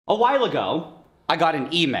A while ago, I got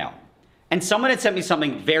an email, and someone had sent me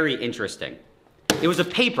something very interesting. It was a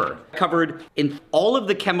paper covered in all of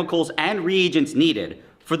the chemicals and reagents needed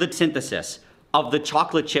for the synthesis of the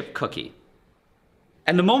chocolate chip cookie.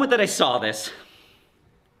 And the moment that I saw this,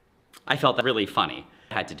 I felt that really funny.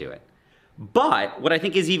 I had to do it. But what I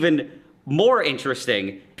think is even more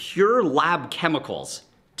interesting, pure lab chemicals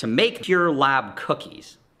to make pure lab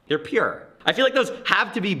cookies. They're pure. I feel like those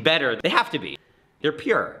have to be better. They have to be. They're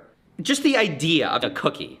pure. Just the idea of a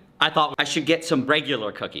cookie, I thought I should get some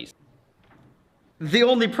regular cookies. The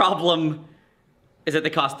only problem is that they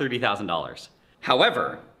cost $30,000.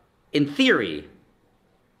 However, in theory,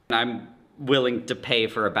 I'm willing to pay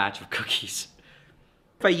for a batch of cookies.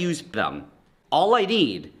 If I use them, all I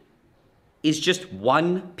need is just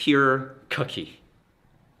one pure cookie.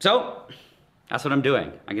 So, that's what I'm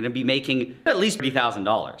doing. I'm gonna be making at least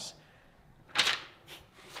 $30,000.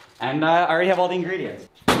 And I already have all the ingredients.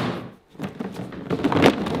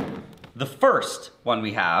 The first one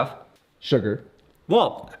we have... Sugar.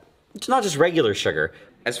 Well, it's not just regular sugar.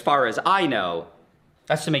 As far as I know,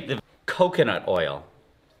 that's to make the coconut oil.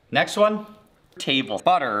 Next one, table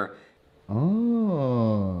butter.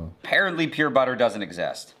 Oh. Apparently pure butter doesn't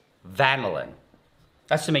exist. Vanillin.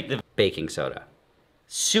 That's to make the baking soda.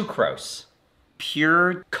 Sucrose.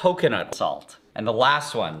 Pure coconut salt. And the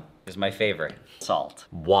last one is my favorite. Salt.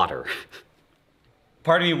 Water.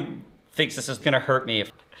 Part of me thinks this is gonna hurt me.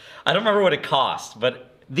 I don't remember what it cost,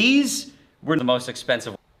 but these were the most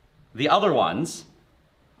expensive. The other ones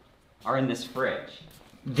are in this fridge.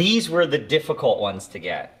 These were the difficult ones to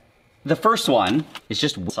get. The first one is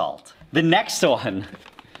just salt. The next one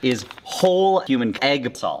is whole human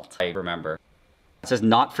egg salt, I remember. It says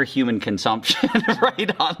not for human consumption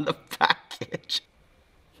right on the package.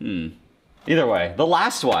 Either way, the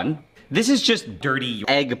last one, this is just dirty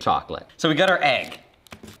egg chocolate. So we got our egg.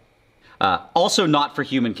 Also not for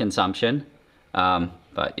human consumption,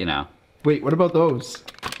 but you know. Wait, what about those?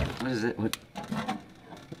 What is it? What?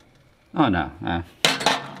 Oh no.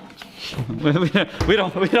 we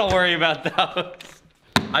don't worry about those.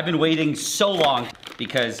 I've been waiting so long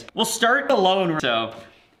because we'll start alone, so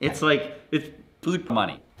it's like it's food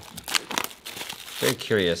money. Very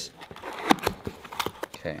curious.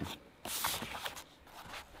 Okay.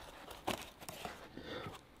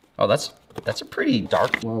 Oh, that's a pretty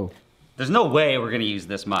dark. Whoa. There's no way we're gonna use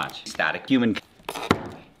this much. Static human.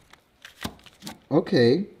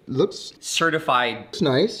 Okay, looks Certified. It's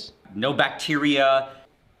nice. No bacteria.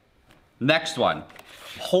 Next one,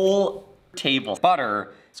 whole table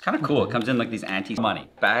butter. It's kind of cool. It comes in like these anti-money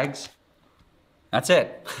bags. That's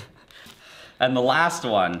it. And the last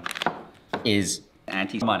one is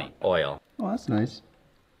anti-money oil. Oh, that's nice.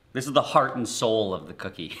 This is the heart and soul of the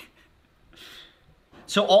cookie.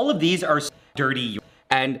 So all of these are dirty,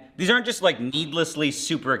 and these aren't just like needlessly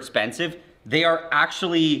super expensive. They are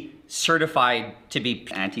actually certified to be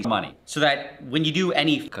anti-money, so that when you do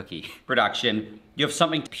any cookie production, you have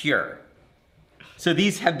something pure. So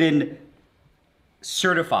these have been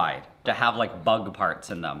certified to have like bug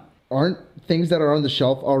parts in them. Aren't things that are on the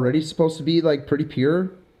shelf already supposed to be like pretty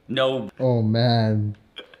pure? No. Oh man.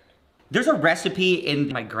 There's a recipe in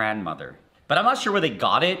my grandmother, but I'm not sure where they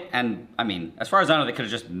got it. And I mean, as far as I know, they could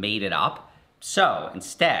have just made it up. So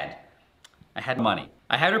instead, I had money.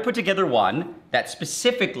 I had her put together one that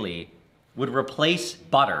specifically would replace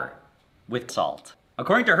butter with salt.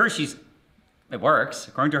 According to her, it works.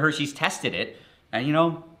 According to her, she's tested it. And you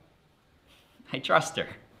know, I trust her,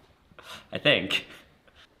 I think.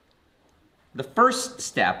 The first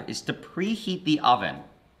step is to preheat the oven.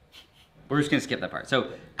 We're just gonna skip that part.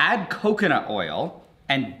 So add coconut oil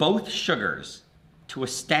and both sugars to a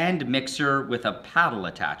stand mixer with a paddle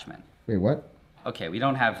attachment. Wait, what? Okay, we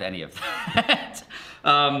don't have any of that.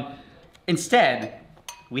 Instead,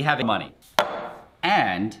 we have money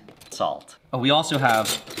and salt. Oh, we also have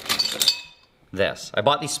this. I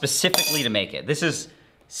bought these specifically to make it. This is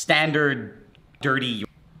standard dirty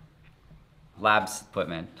labs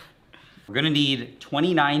equipment. We're gonna need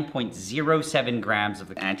 29.07 grams of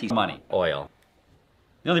the anti-money oil.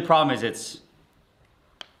 The only problem is it's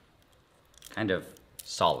kind of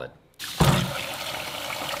solid.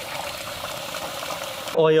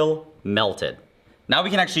 Oil melted. Now we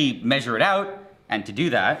can actually measure it out, and to do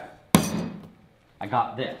that, I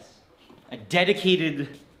got this. A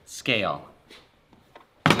dedicated scale.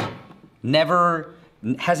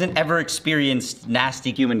 Hasn't ever experienced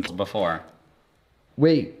nasty human before.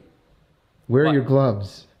 Wait, where are your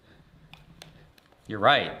gloves? You're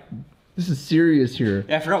right. This is serious here.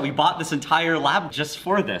 Yeah, I forgot, we bought this entire lab just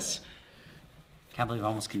for this. Can't believe I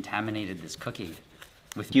almost contaminated this cookie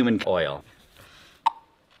with human oil.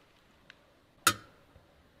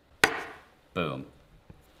 Boom.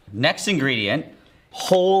 Next ingredient,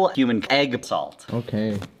 whole human egg salt.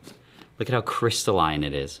 Okay. Look at how crystalline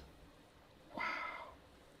it is. Wow.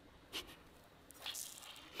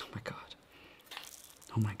 Oh my God.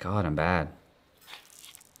 Oh my God, I'm bad.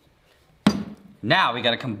 Now we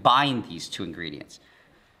gotta combine these two ingredients.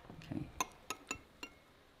 Okay.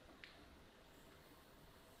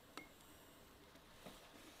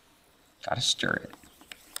 Gotta stir it.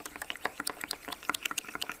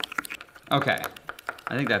 Okay,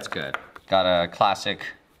 I think that's good. Got a classic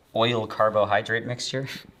oil carbohydrate mixture.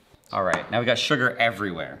 All right, now we got sugar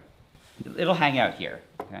everywhere. It'll hang out here,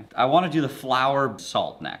 okay? I wanna do the flour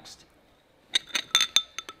salt next.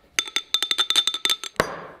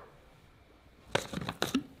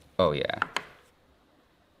 Oh yeah.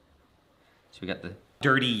 So we got the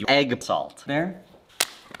dirty egg salt there.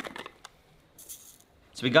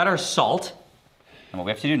 So we got our salt, and what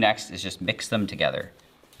we have to do next is just mix them together.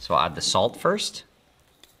 So I'll add the salt first.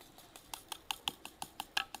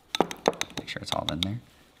 Make sure it's all in there.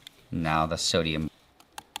 Now the sodium.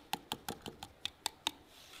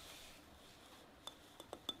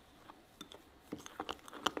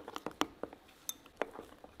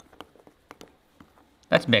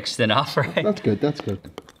 That's mixed enough, right? That's good, that's good.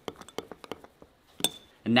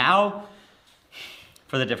 And now,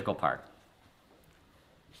 for the difficult part.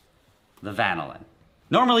 The vanillin.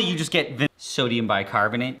 Normally you just get sodium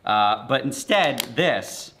bicarbonate, but instead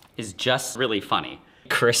this is just really funny.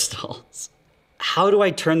 Crystals. How do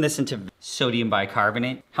I turn this into sodium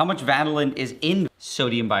bicarbonate? How much vanillin is in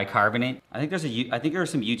sodium bicarbonate? I think there are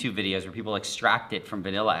some YouTube videos where people extract it from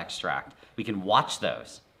vanilla extract. We can watch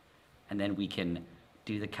those, and then we can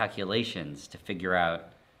do the calculations to figure out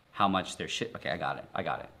how much there should. Okay, I got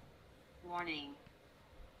it. Warning.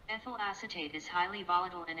 Ethyl acetate is highly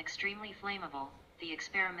volatile and extremely flammable. The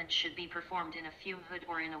experiment should be performed in a fume hood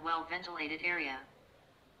or in a well-ventilated area.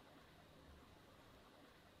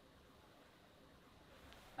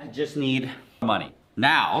 I just need money.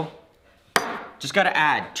 Now, just gotta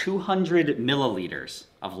add 200 milliliters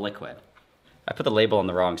of liquid. I put the label on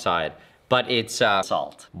the wrong side, but it's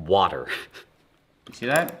salt, water. You see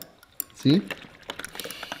that? See?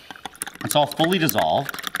 It's all fully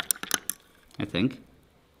dissolved, I think.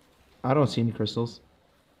 I don't see any crystals.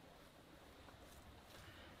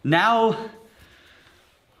 Now,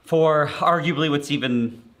 for arguably what's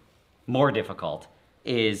even more difficult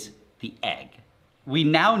is the egg. We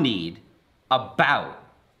now need about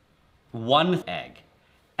 1 egg.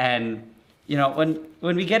 And, you know,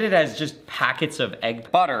 when we get it as just packets of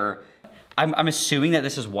egg butter, I'm assuming that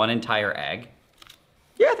this is 1 entire egg.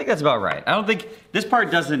 Yeah, I think that's about right. I don't think, this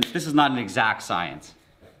is not an exact science.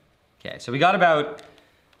 Okay, so we got about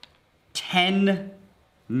 10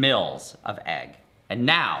 mils of egg. And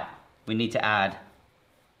now we need to add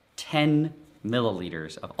 10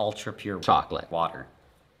 milliliters of ultra pure chocolate water.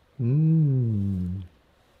 Mmm.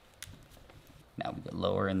 Now we go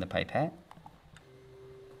lower in the pipette.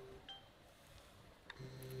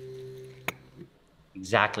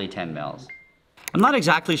 Exactly 10 mils. I'm not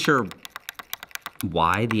exactly sure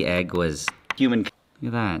why the egg was human. Look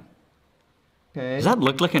at that. Okay. Does that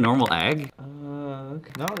look like a normal egg?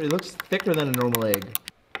 Okay. No, it looks thicker than a normal egg.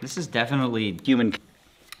 This is definitely human.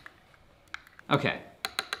 Okay,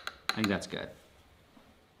 I think that's good.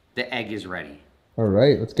 The egg is ready. All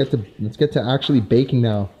right, let's get to actually baking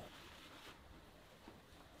now.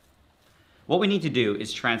 What we need to do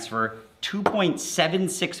is transfer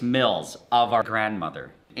 2.76 mils of our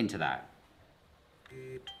grandmother into that.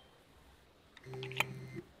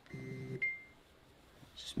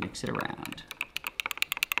 Just mix it around.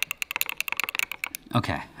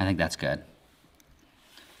 Okay, I think that's good.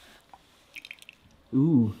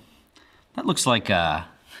 Ooh, that looks like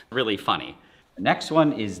really funny. The next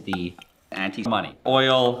one is the anti-money.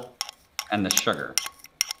 Oil and the sugar.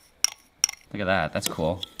 Look at that, that's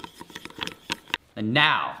cool. And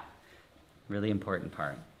now, really important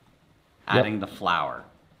part, adding the flour.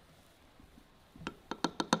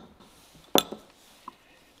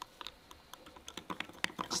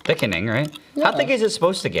 It's thickening, right? Yeah. How thick is it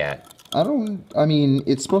supposed to get? I mean,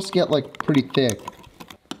 it's supposed to get like pretty thick.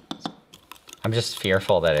 I'm just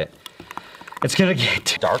fearful that it's gonna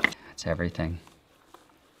get dark. It's everything.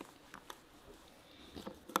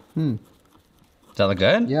 Does that look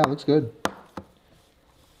good? Yeah, it looks good.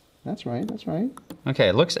 That's right, that's right. Okay,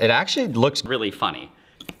 it actually looks really funny,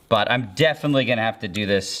 but I'm definitely gonna have to do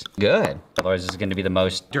this good. Otherwise, this is gonna be the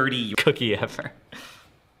most dirty cookie ever.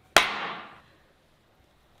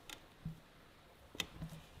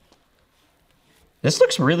 This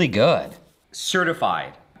looks really good.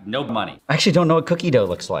 Certified, no money. I actually don't know what cookie dough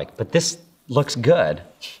looks like, but this looks good.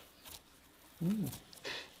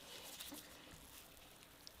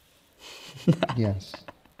 Yes.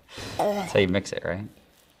 That's how you mix it, right?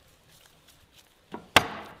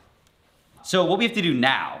 So what we have to do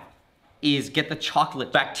now is get the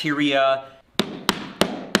chocolate bacteria.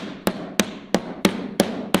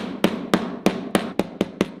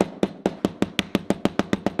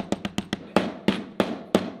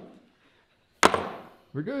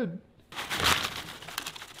 We're good.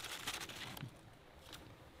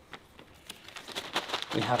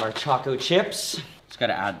 We have our choco chips. Just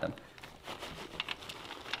gotta add them.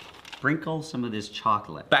 Sprinkle some of this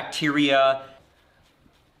chocolate. Bacteria.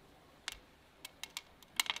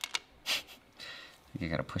 You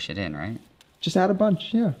gotta push it in, right? Just add a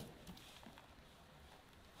bunch, yeah.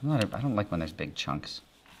 I don't like when there's big chunks.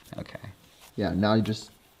 Okay. Yeah, now you just,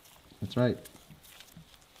 that's right.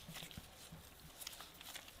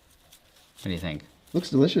 What do you think? Looks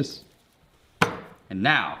delicious. And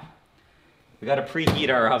now, we gotta preheat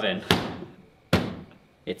our oven.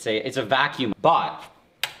 It's a vacuum, but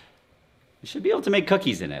you should be able to make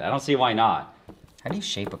cookies in it. I don't see why not. How do you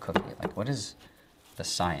shape a cookie? Like, what is the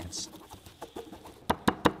science?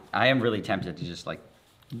 I am really tempted to just like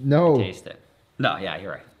taste it. No, yeah,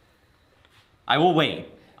 you're right. I will wait.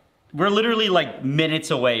 We're literally like minutes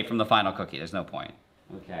away from the final cookie. There's no point.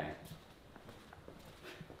 Okay.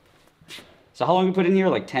 So how long we put in here?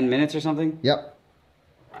 Like 10 minutes or something? Yep.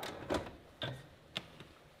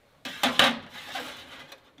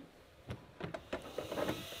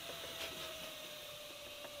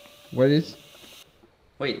 What is?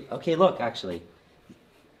 Wait, okay, look, actually.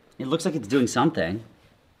 It looks like it's doing something.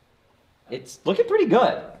 It's looking pretty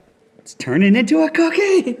good. It's turning into a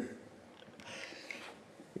cookie.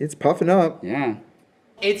 It's puffing up. Yeah.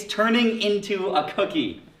 It's turning into a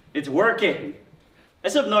cookie. It's working. I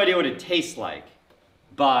still have no idea what it tastes like,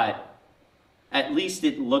 but at least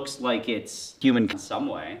it looks like it's human in some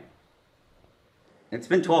way. It's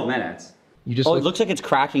been 12 minutes. You just Oh, it looks like it's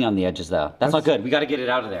cracking on the edges though. That's not good. We gotta get it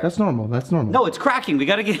out of there. That's normal. That's normal. No, it's cracking. We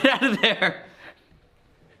gotta get it out of there.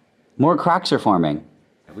 More cracks are forming.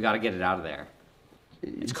 We gotta get it out of there.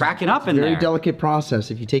 It's cracking up in there. Very delicate process.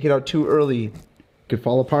 If you take it out too early, it could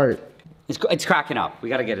fall apart. It's cracking up. We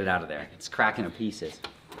gotta get it out of there. It's cracking to pieces.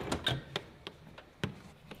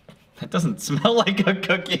 That doesn't smell like a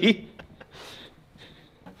cookie.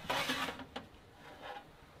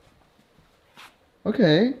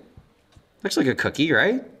 Okay. Looks like a cookie,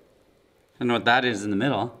 right? I don't know what that is in the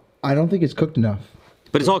middle. I don't think it's cooked enough.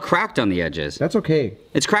 But it's all cracked on the edges. That's okay.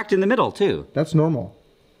 It's cracked in the middle too. That's normal.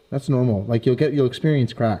 That's normal. Like you'll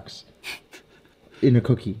experience cracks in a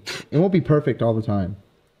cookie. It won't be perfect all the time.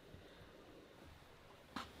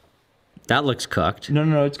 That looks cooked.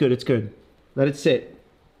 No, it's good. It's good. Let it sit.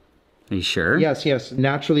 Are you sure? Yes.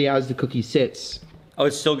 Naturally, as the cookie sits, Oh,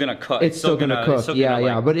 it's still gonna cook. it's still gonna cook.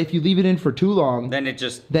 Yeah. But if you leave it in for too long, Then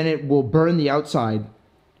it will burn the outside.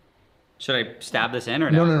 Should I stab this in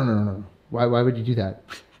or No. Why would you do that?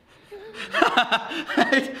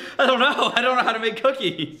 I don't know. I don't know how to make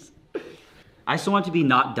cookies. I still want it to be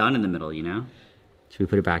not done in the middle, you know? Should we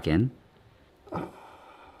put it back in?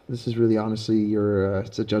 This is really honestly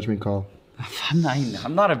it's a judgment call.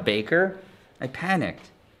 I'm not a baker. I panicked.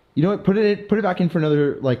 You know what? Put it back in for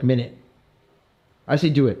another minute. I say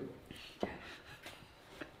do it.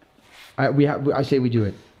 I say we do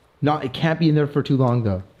it. It can't be in there for too long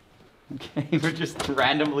though. Okay, we're just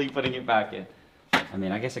randomly putting it back in. I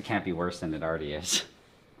mean, I guess it can't be worse than it already is.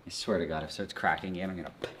 I swear to God, if it starts cracking again, I'm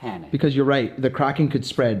gonna panic. Because you're right, the cracking could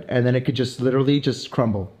spread and then it could just literally just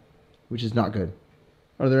crumble, which is not good.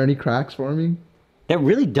 Are there any cracks forming? That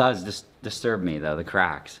really does disturb me though, the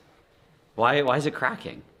cracks. Why is it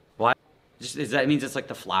cracking? Why? That means it's like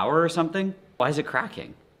the flour or something? Why is it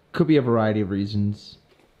cracking? Could be a variety of reasons.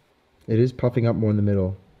 It is puffing up more in the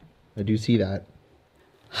middle. I do see that.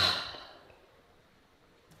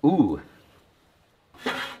 Ooh.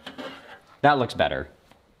 That looks better.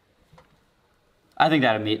 I think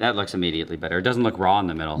that looks immediately better. It doesn't look raw in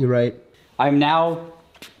the middle. You're right. I'm now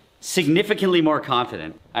significantly more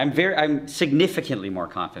confident. I'm significantly more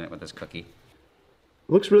confident with this cookie.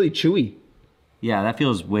 It looks really chewy. Yeah, that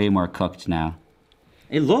feels way more cooked now.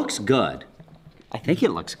 It looks good. I think it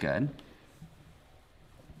looks good.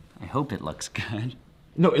 I hope it looks good.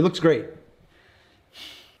 No, it looks great.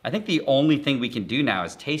 I think the only thing we can do now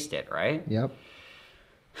is taste it, right? Yep.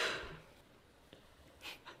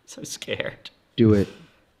 So scared. Do it.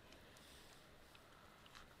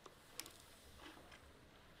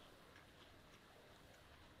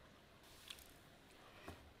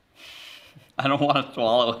 I don't want to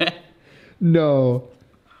swallow it. No.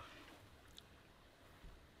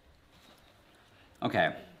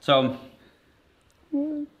 Okay, so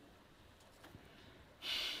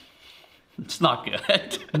It's not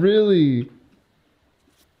good. Really?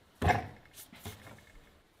 I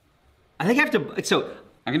think I have to, so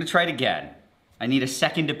I'm gonna try it again. I need a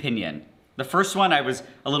second opinion. The first one, I was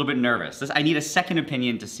a little bit nervous. I need a second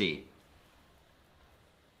opinion to see.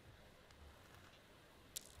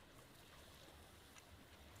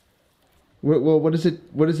 Well, what is it?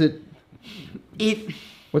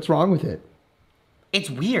 What's wrong with it? It's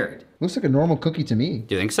weird. Looks like a normal cookie to me.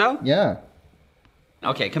 Do you think so? Yeah.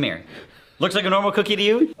 Okay, come here. Looks like a normal cookie to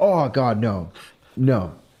you? Oh God, no,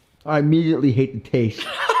 no. I immediately hate the taste.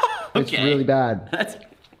 It's Okay. really bad. That's...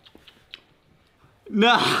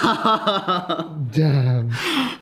 No. Damn.